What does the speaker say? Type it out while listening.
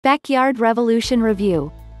Backyard Revolution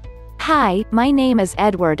Review. Hi, my name is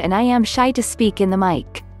Edward and I am shy to speak in the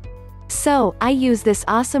mic. So, I use this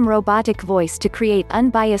awesome robotic voice to create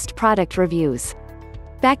unbiased product reviews.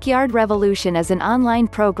 Backyard Revolution is an online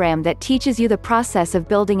program that teaches you the process of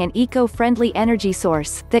building an eco-friendly energy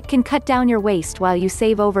source that can cut down your waste while you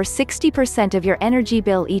save over 60% of your energy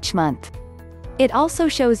bill each month. It also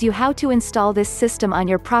shows you how to install this system on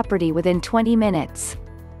your property within 20 minutes.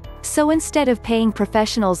 So instead of paying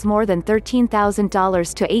professionals more than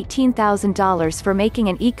 $13,000 to $18,000 for making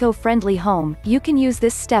an eco-friendly home, you can use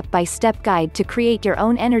this step-by-step guide to create your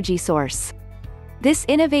own energy source. This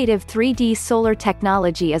innovative 3D solar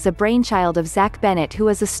technology is a brainchild of Zach Bennet, who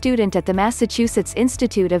is a student at the Massachusetts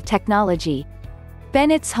Institute of Technology.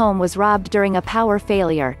 Bennett's home was robbed during a power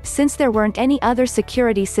failure, since there weren't any other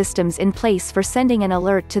security systems in place for sending an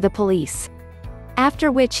alert to the police.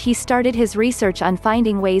 After which he started his research on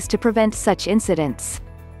finding ways to prevent such incidents.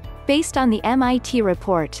 Based on the MIT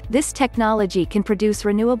report, this technology can produce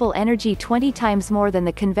renewable energy 20 times more than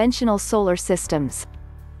the conventional solar systems.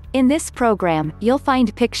 In this program, you'll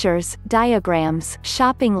find pictures, diagrams,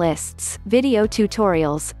 shopping lists, video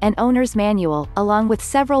tutorials, and owner's manual, along with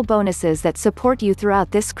several bonuses that support you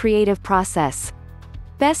throughout this creative process.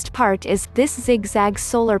 Best part is, this zigzag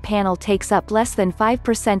solar panel takes up less than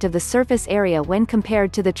 5% of the surface area when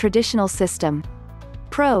compared to the traditional system.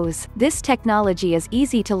 Pros: this technology is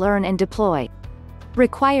easy to learn and deploy.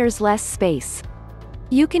 Requires less space.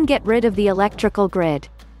 You can get rid of the electrical grid.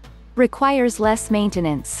 Requires less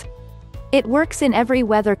maintenance. It works in every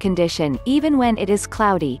weather condition, even when it is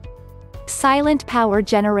cloudy. Silent power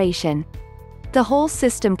generation. The whole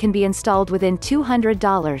system can be installed within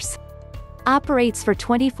 $200. Operates for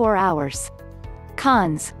 24 hours.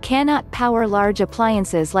 Cons: cannot power large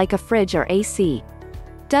appliances like a fridge or AC.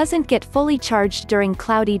 Doesn't get fully charged during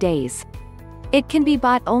cloudy days. It can be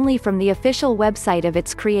bought only from the official website of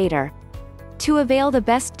its creator. To avail the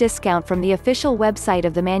best discount from the official website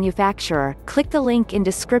of the manufacturer, click the link in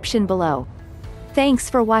description below. Thanks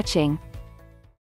for watching.